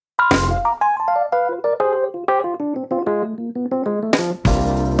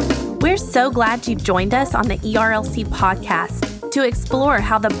so glad you've joined us on the ERLC podcast to explore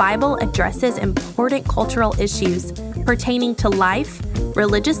how the Bible addresses important cultural issues pertaining to life,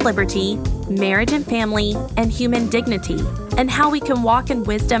 religious liberty, marriage and family, and human dignity, and how we can walk in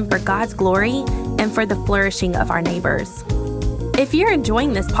wisdom for God's glory and for the flourishing of our neighbors. If you're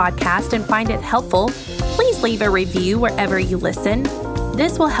enjoying this podcast and find it helpful, please leave a review wherever you listen.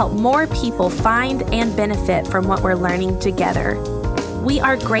 This will help more people find and benefit from what we're learning together. We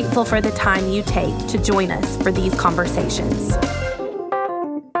are grateful for the time you take to join us for these conversations.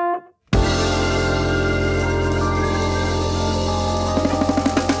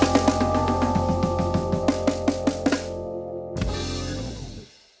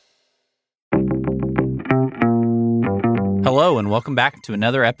 Hello, and welcome back to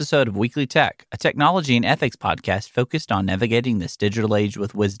another episode of Weekly Tech, a technology and ethics podcast focused on navigating this digital age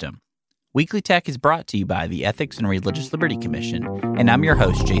with wisdom. Weekly Tech is brought to you by the Ethics and Religious Liberty Commission, and I'm your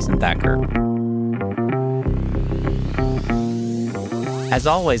host, Jason Thacker. As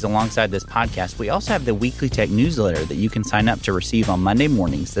always, alongside this podcast, we also have the Weekly Tech newsletter that you can sign up to receive on Monday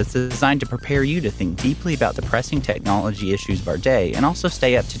mornings that's designed to prepare you to think deeply about the pressing technology issues of our day and also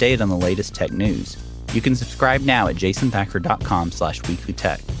stay up to date on the latest tech news. You can subscribe now at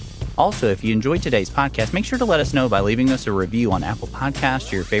jasonthacker.com/weeklytech. Also, if you enjoyed today's podcast, make sure to let us know by leaving us a review on Apple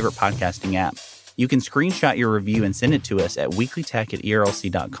Podcasts or your favorite podcasting app. You can screenshot your review and send it to us at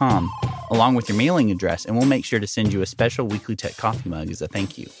weeklytech@erlc.com, along with your mailing address, and we'll make sure to send you a special Weekly Tech coffee mug as a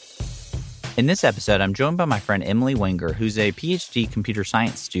thank you. In this episode, I'm joined by my friend Emily Wenger, who's a PhD computer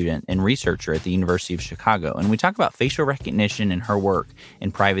science student and researcher at the University of Chicago, and we talk about facial recognition and her work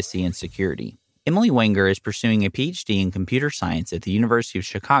in privacy and security. Emily Wenger is pursuing a PhD in computer science at the University of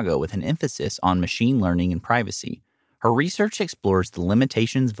Chicago with an emphasis on machine learning and privacy. Her research explores the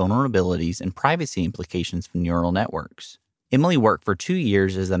limitations, vulnerabilities, and privacy implications of neural networks. Emily worked for 2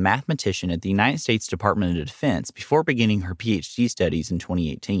 years as a mathematician at the United States Department of Defense before beginning her PhD studies in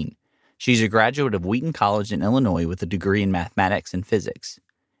 2018. She's a graduate of Wheaton College in Illinois with a degree in mathematics and physics.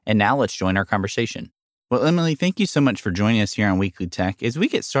 And now let's join our conversation. Well, Emily, thank you so much for joining us here on Weekly Tech. As we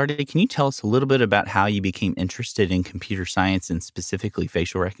get started, can you tell us a little bit about how you became interested in computer science and specifically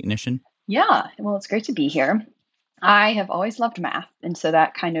facial recognition? Yeah, well, it's great to be here. I have always loved math, and so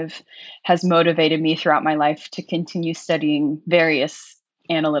that kind of has motivated me throughout my life to continue studying various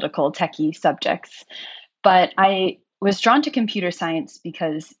analytical, techie subjects. But I was drawn to computer science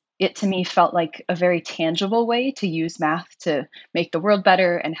because it to me felt like a very tangible way to use math to make the world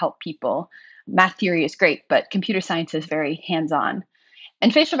better and help people. Math theory is great, but computer science is very hands-on.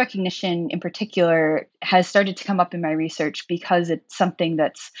 And facial recognition in particular has started to come up in my research because it's something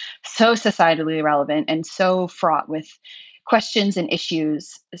that's so societally relevant and so fraught with questions and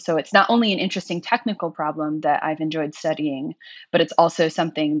issues. So it's not only an interesting technical problem that I've enjoyed studying, but it's also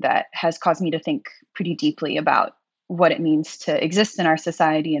something that has caused me to think pretty deeply about what it means to exist in our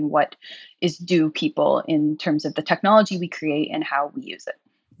society and what is due people in terms of the technology we create and how we use it.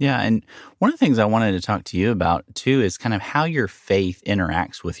 Yeah, and one of the things I wanted to talk to you about, too, is kind of how your faith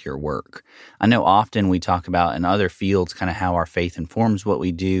interacts with your work. I know often we talk about in other fields kind of how our faith informs what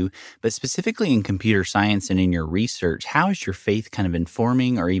we do, but specifically in computer science and in your research, how is your faith kind of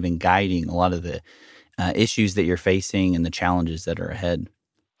informing or even guiding a lot of the issues that you're facing and the challenges that are ahead?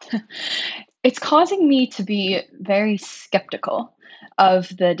 It's causing me to be very skeptical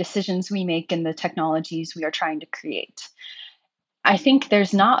of the decisions we make and the technologies we are trying to create. I think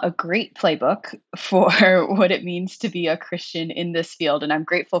there's not a great playbook for what it means to be a Christian in this field, and I'm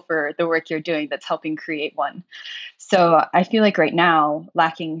grateful for the work you're doing that's helping create one. So I feel like right now,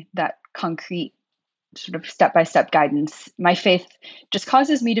 lacking that concrete sort of step-by-step guidance, my faith just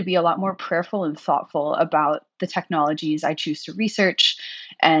causes me to be a lot more prayerful and thoughtful about the technologies I choose to research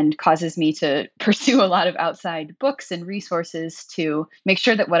and causes me to pursue a lot of outside books and resources to make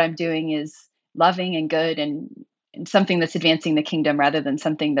sure that what I'm doing is loving and good and something that's advancing the kingdom rather than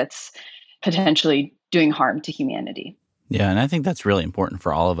something that's potentially doing harm to humanity. Yeah, and I think that's really important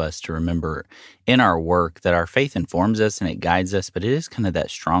for all of us to remember in our work that our faith informs us and it guides us, but it is kind of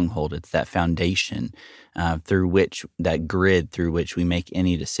that stronghold. It's that foundation through which, that grid through which we make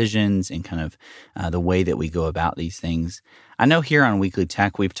any decisions and kind of the way that we go about these things. I know here on Weekly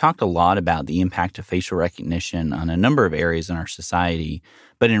Tech, we've talked a lot about the impact of facial recognition on a number of areas in our society,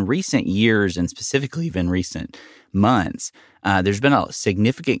 but in recent years and specifically even recent months, there's been a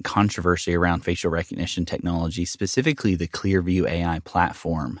significant controversy around facial recognition technology, specifically the Clearview AI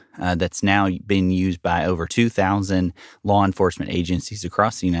platform that's now been used by over 2,000 law enforcement agencies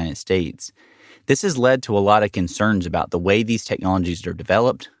across the United States. This has led to a lot of concerns about the way these technologies are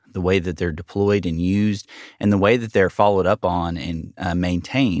developed, the way that they're deployed and used, and the way that they're followed up on and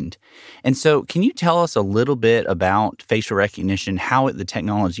maintained. And so, can you tell us a little bit about facial recognition, how the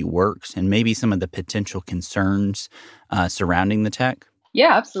technology works, and maybe some of the potential concerns surrounding the tech?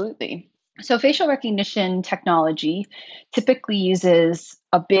 Yeah, absolutely. So facial recognition technology typically uses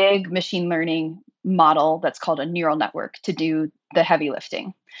a big machine learning model that's called a neural network to do the heavy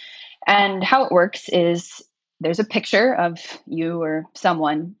lifting. And how it works is there's a picture of you or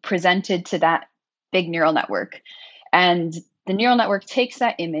someone presented to that big neural network. And the neural network takes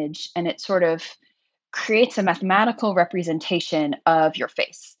that image and it sort of creates a mathematical representation of your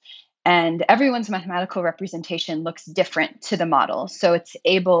face. And everyone's mathematical representation looks different to the model. So it's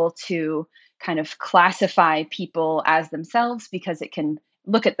able to kind of classify people as themselves because it can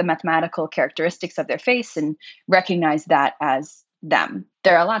look at the mathematical characteristics of their face and recognize that as them.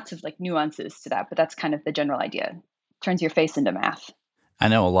 There are lots of like nuances to that, but that's kind of the general idea. Turns your face into math. I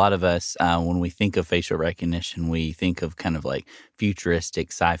know a lot of us, when we think of facial recognition, we think of kind of like futuristic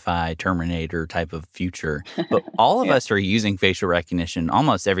sci-fi Terminator type of future. But all of Yeah. us are using facial recognition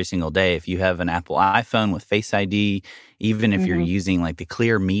almost every single day. If you have an Apple iPhone with Face ID, even if you're hmm using like the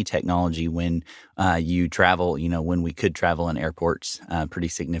Clear Me technology when you travel, when we could travel in airports pretty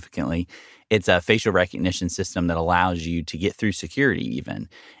significantly, it's a facial recognition system that allows you to get through security even.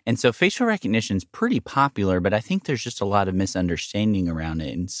 And so facial recognition is pretty popular, but I think there's just a lot of misunderstanding around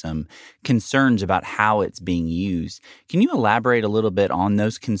it and some concerns about how it's being used. Can you elaborate a little bit on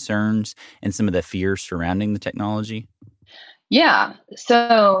those concerns and some of the fears surrounding the technology? Yeah.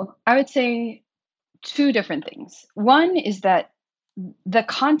 So I would say two different things. One is that the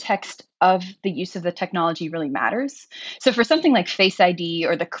context of the use of the technology really matters. So for something like Face ID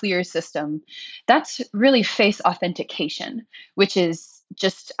or the Clear system, that's really face authentication, which is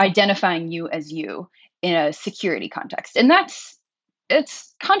just identifying you as you in a security context. And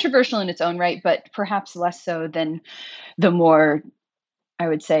it's controversial in its own right, but perhaps less so than the more, I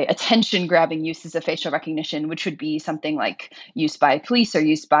would say, attention grabbing uses of facial recognition, which would be something like use by police or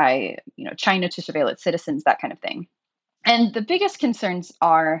use by, China to surveil its citizens, that kind of thing. And the biggest concerns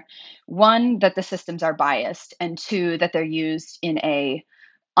are one, that the systems are biased, and two, that they're used in a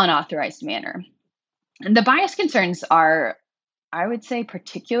unauthorized manner. And the bias concerns are, I would say,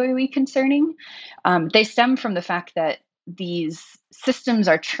 particularly concerning. They stem from the fact that these systems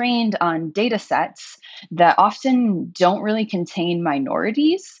are trained on data sets that often don't really contain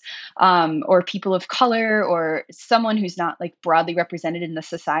minorities or people of color or someone who's not like broadly represented in the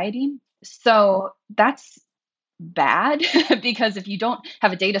society. So that's bad because if you don't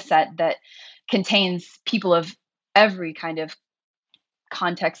have a data set that contains people of every kind of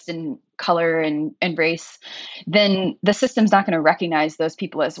context and color and race, then the system's not going to recognize those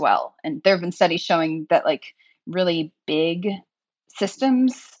people as well. And there have been studies showing that like really big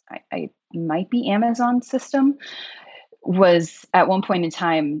systems, I might be Amazon system, was at one point in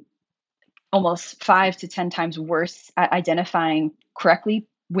time almost 5 to 10 times worse at identifying correctly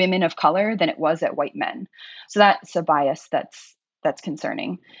women of color than it was at white men. So that's a bias that's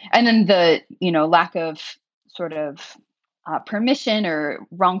concerning. And then the lack of sort of permission or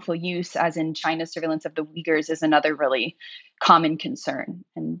wrongful use, as in China's surveillance of the Uyghurs, is another really common concern.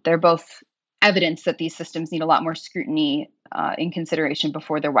 And they're both evidence that these systems need a lot more scrutiny in consideration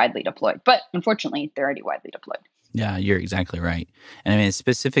before they're widely deployed. But unfortunately, they're already widely deployed. Yeah, you're exactly right. And I mean,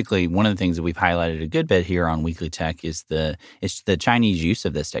 specifically, one of the things that we've highlighted a good bit here on Weekly Tech is the Chinese use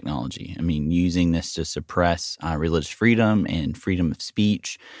of this technology. I mean, using this to suppress religious freedom and freedom of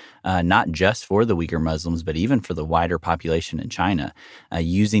speech, not just for the Uyghur Muslims, but even for the wider population in China,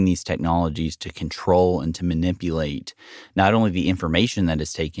 using these technologies to control and to manipulate not only the information that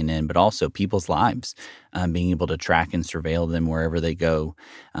is taken in, but also people's lives, being able to track and surveil them wherever they go,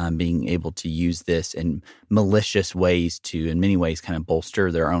 being able to use this in malicious ways to, in many ways, kind of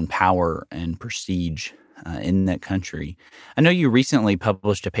bolster their own power and prestige in that country. I know you recently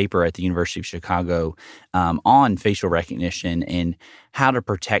published a paper at the University of Chicago on facial recognition and how to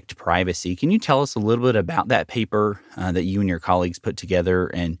protect privacy. Can you tell us a little bit about that paper that you and your colleagues put together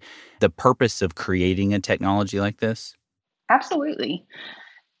and the purpose of creating a technology like this? Absolutely.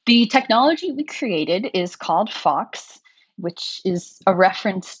 The technology we created is called Fox, which is a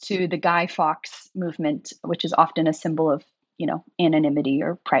reference to the Guy Fawkes movement, which is often a symbol of, anonymity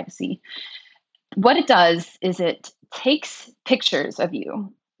or privacy. What it does is it takes pictures of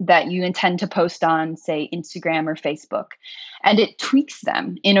you that you intend to post on, say, Instagram or Facebook, and it tweaks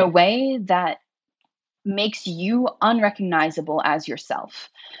them in a way that makes you unrecognizable as yourself.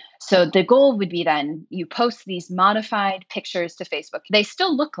 So the goal would be then you post these modified pictures to Facebook. They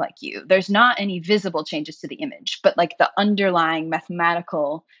still look like you. There's not any visible changes to the image, but like the underlying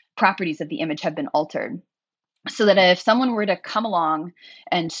mathematical properties of the image have been altered. So that if someone were to come along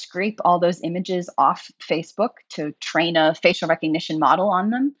and scrape all those images off Facebook to train a facial recognition model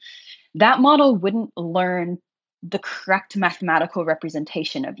on them, that model wouldn't learn the correct mathematical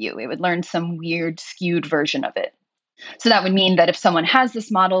representation of you. It would learn some weird, skewed version of it. So that would mean that if someone has this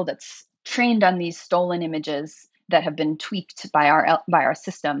model that's trained on these stolen images that have been tweaked by our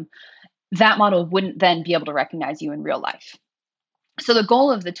system, that model wouldn't then be able to recognize you in real life. So the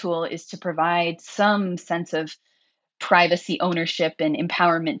goal of the tool is to provide some sense of privacy ownership and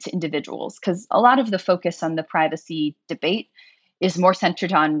empowerment to individuals, because a lot of the focus on the privacy debate is more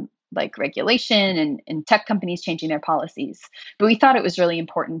centered on like regulation and tech companies changing their policies. But we thought it was really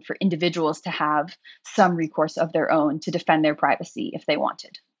important for individuals to have some recourse of their own to defend their privacy if they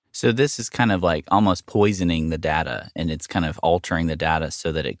wanted. So this is kind of like almost poisoning the data, and it's kind of altering the data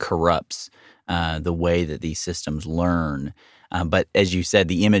so that it corrupts the way that these systems learn. But as you said,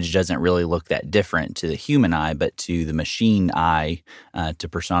 the image doesn't really look that different to the human eye, but to the machine eye, to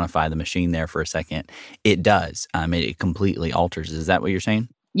personify the machine there for a second, it does. It completely alters. Is that what you're saying?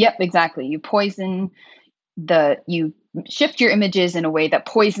 Yep, exactly. You shift your images in a way that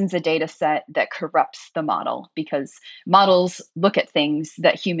poisons a data set that corrupts the model, because models look at things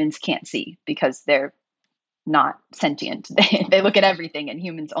that humans can't see because they're not sentient. They look at everything, and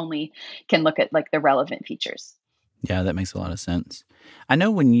humans only can look at like the relevant features. Yeah, that makes a lot of sense. I know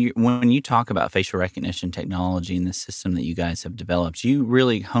when you talk about facial recognition technology and the system that you guys have developed, you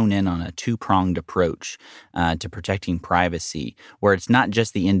really hone in on a two-pronged approach to protecting privacy, where it's not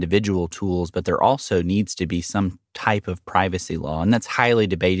just the individual tools, but there also needs to be some type of privacy law. And that's highly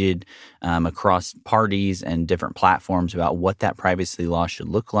debated across parties and different platforms about what that privacy law should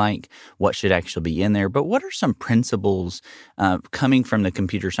look like, what should actually be in there. But what are some principles coming from the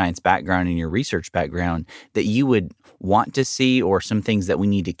computer science background and your research background that you would want to see, or some things that we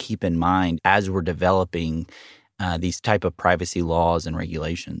need to keep in mind as we're developing these type of privacy laws and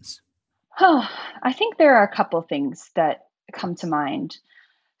regulations? I think there are a couple things that come to mind.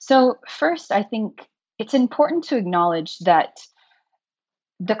 So first, I think it's important to acknowledge that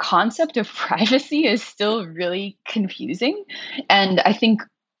the concept of privacy is still really confusing. And I think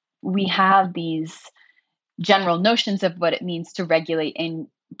we have these general notions of what it means to regulate and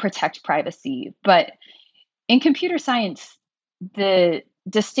protect privacy. But in computer science, the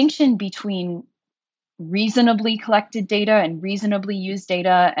distinction between reasonably collected data and reasonably used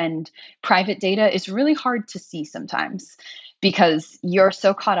data and private data is really hard to see sometimes, because you're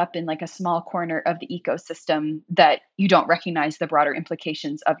so caught up in like a small corner of the ecosystem that you don't recognize the broader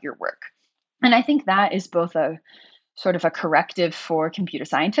implications of your work. And I think that is both a sort of a corrective for computer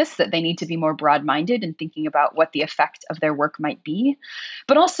scientists, that they need to be more broad-minded in thinking about what the effect of their work might be,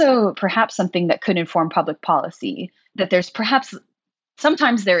 but also perhaps something that could inform public policy, that there's perhaps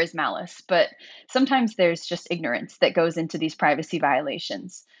sometimes there is malice, but sometimes there's just ignorance that goes into these privacy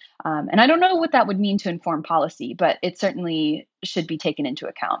violations. And I don't know what that would mean to inform policy, but it certainly should be taken into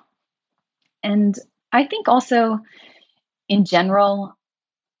account. And I think also, in general,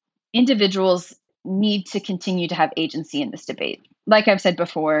 individuals need to continue to have agency in this debate. Like I've said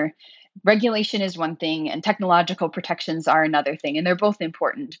before, regulation is one thing and technological protections are another thing, and they're both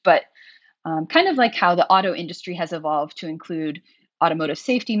important. But kind of like how the auto industry has evolved to include automotive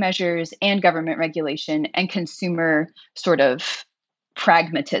safety measures and government regulation and consumer sort of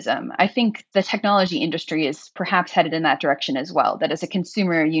pragmatism, I think the technology industry is perhaps headed in that direction as well. That as a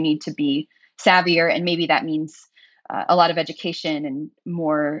consumer, you need to be savvier, and maybe that means a lot of education and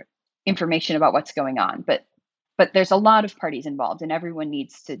more information about what's going on. But there's a lot of parties involved, and everyone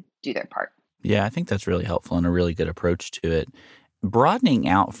needs to do their part. Yeah, I think that's really helpful and a really good approach to it. Broadening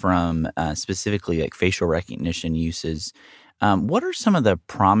out from specifically like facial recognition uses, what are some of the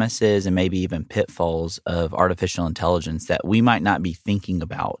promises and maybe even pitfalls of artificial intelligence that we might not be thinking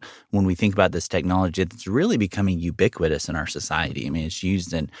about when we think about this technology that's really becoming ubiquitous in our society? I mean, it's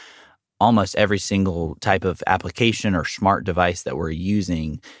used in almost every single type of application or smart device that we're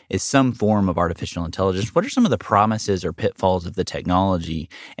using is some form of artificial intelligence. What are some of the promises or pitfalls of the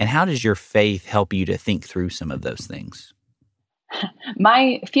technology, and how does your faith help you to think through some of those things?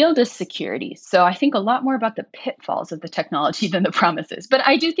 My field is security, so I think a lot more about the pitfalls of the technology than the promises. But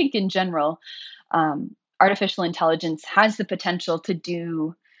I do think in general, artificial intelligence has the potential to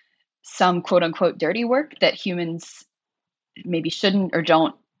do some quote unquote dirty work that humans maybe shouldn't or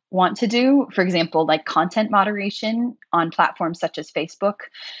don't want to do. For example, like content moderation on platforms such as Facebook,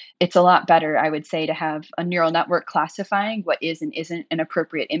 it's a lot better, I would say, to have a neural network classifying what is and isn't an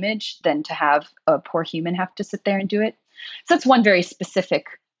appropriate image than to have a poor human have to sit there and do it. So that's one very specific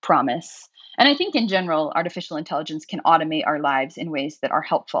promise. And I think in general, artificial intelligence can automate our lives in ways that are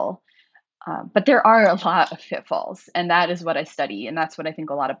helpful. But there are a lot of pitfalls, and that is what I study, and that's what I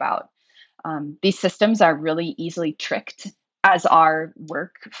think a lot about. These systems are really easily tricked, as our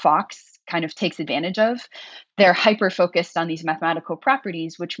work, Fox, kind of takes advantage of. They're hyper focused on these mathematical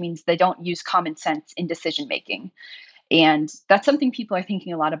properties, which means they don't use common sense in decision making. And that's something people are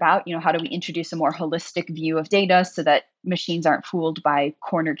thinking a lot about. How do we introduce a more holistic view of data so that machines aren't fooled by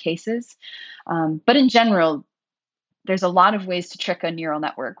corner cases? But in general, there's a lot of ways to trick a neural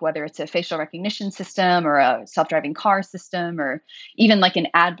network, whether it's a facial recognition system or a self-driving car system, or even like an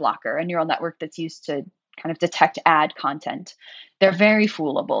ad blocker, a neural network that's used to kind of detect ad content. They're very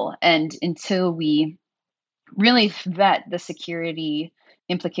foolable. And until we really vet the security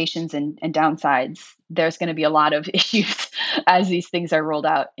implications and downsides, there's going to be a lot of issues as these things are rolled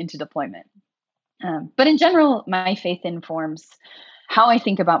out into deployment. But in general, my faith informs how I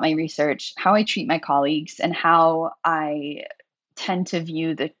think about my research, how I treat my colleagues, and how I tend to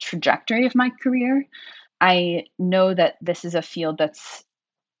view the trajectory of my career. I know that this is a field that's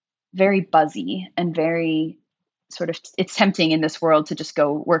very buzzy and very it's tempting in this world to just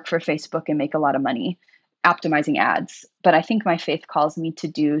go work for Facebook and make a lot of money optimizing ads. But I think my faith calls me to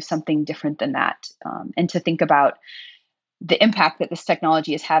do something different than that, and to think about the impact that this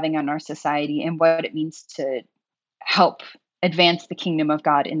technology is having on our society and what it means to help advance the kingdom of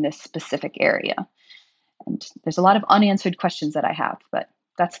God in this specific area. And there's a lot of unanswered questions that I have, but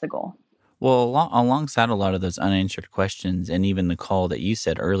that's the goal. Well, alongside a lot of those unanswered questions, and even the call that you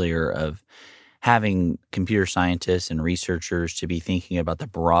said earlier of having computer scientists and researchers to be thinking about the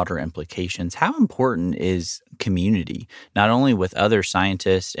broader implications, how important is community, not only with other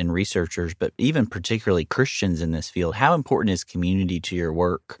scientists and researchers, but even particularly Christians in this field? How important is community to your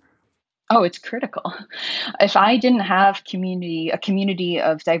work? Oh, it's critical. If I didn't have a community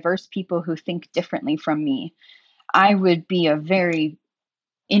of diverse people who think differently from me, I would be a very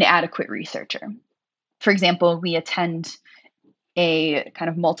inadequate researcher. For example, we attend a kind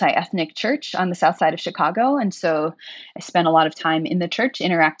of multi-ethnic church on the south side of Chicago. And so I spent a lot of time in the church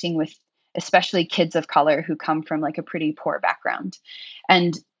interacting with especially kids of color who come from like a pretty poor background.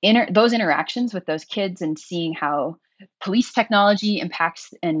 And those interactions with those kids and seeing how police technology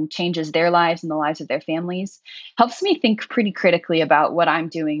impacts and changes their lives and the lives of their families helps me think pretty critically about what I'm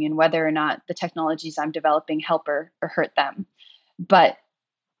doing and whether or not the technologies I'm developing help or hurt them. But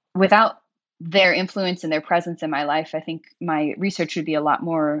without their influence and their presence in my life, I think my research would be a lot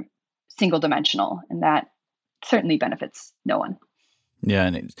more single dimensional, and that certainly benefits no one. Yeah,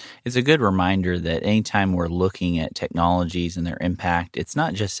 and it's a good reminder that anytime we're looking at technologies and their impact, it's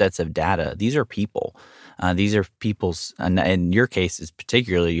not just sets of data. These are people. These are people's, and in your cases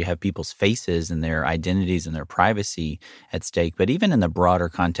particularly, you have people's faces and their identities and their privacy at stake. But even in the broader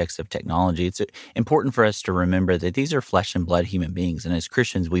context of technology, it's important for us to remember that these are flesh and blood human beings. And as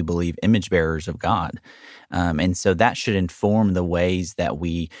Christians, we believe image bearers of God. And so that should inform the ways that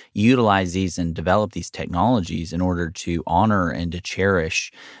we utilize these and develop these technologies in order to honor and to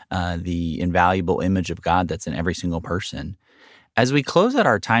cherish the invaluable image of God that's in every single person. As we close out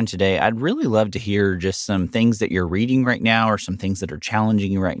our time today, I'd really love to hear just some things that you're reading right now, or some things that are challenging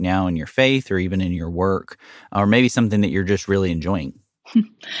you right now in your faith or even in your work, or maybe something that you're just really enjoying.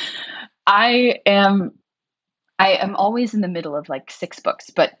 I am always in the middle of like 6 books,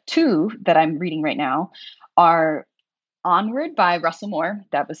 but 2 that I'm reading right now are Onward by Russell Moore.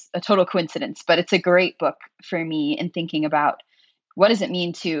 That was a total coincidence, but it's a great book for me in thinking about what does it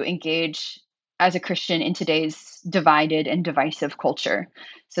mean to engage as a Christian in today's divided and divisive culture.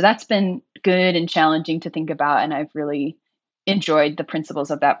 So that's been good and challenging to think about, and I've really enjoyed the principles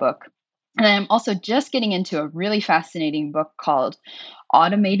of that book. And I'm also just getting into a really fascinating book called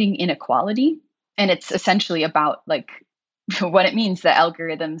Automating Inequality. And it's essentially about like what it means that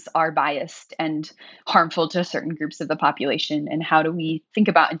algorithms are biased and harmful to certain groups of the population, and how do we think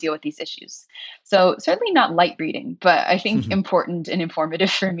about and deal with these issues. So certainly not light reading, but I think important and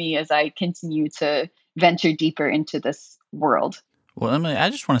informative for me as I continue to venture deeper into this world. Well, Emily, I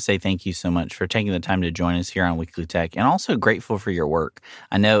just want to say thank you so much for taking the time to join us here on Weekly Tech, and also grateful for your work.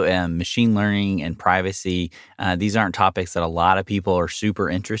 I know machine learning and privacy, these aren't topics that a lot of people are super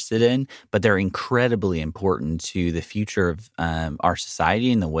interested in, but they're incredibly important to the future of our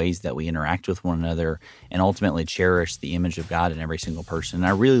society and the ways that we interact with one another, and ultimately cherish the image of God in every single person. And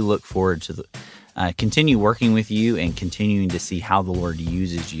I really look forward to continue working with you and continuing to see how the Lord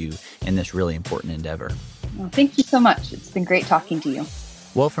uses you in this really important endeavor. Well, thank you so much. It's been great talking to you.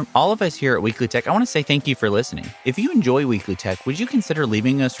 Well, from all of us here at Weekly Tech, I want to say thank you for listening. If you enjoy Weekly Tech, would you consider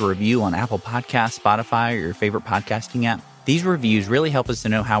leaving us a review on Apple Podcasts, Spotify, or your favorite podcasting app? These reviews really help us to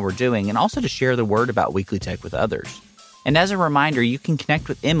know how we're doing and also to share the word about Weekly Tech with others. And as a reminder, you can connect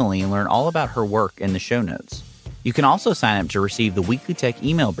with Emily and learn all about her work in the show notes. You can also sign up to receive the Weekly Tech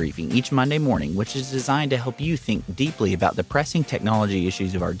email briefing each Monday morning, which is designed to help you think deeply about the pressing technology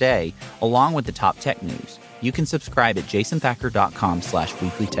issues of our day, along with the top tech news. You can subscribe at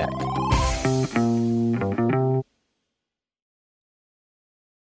jasonthacker.com/weeklytech.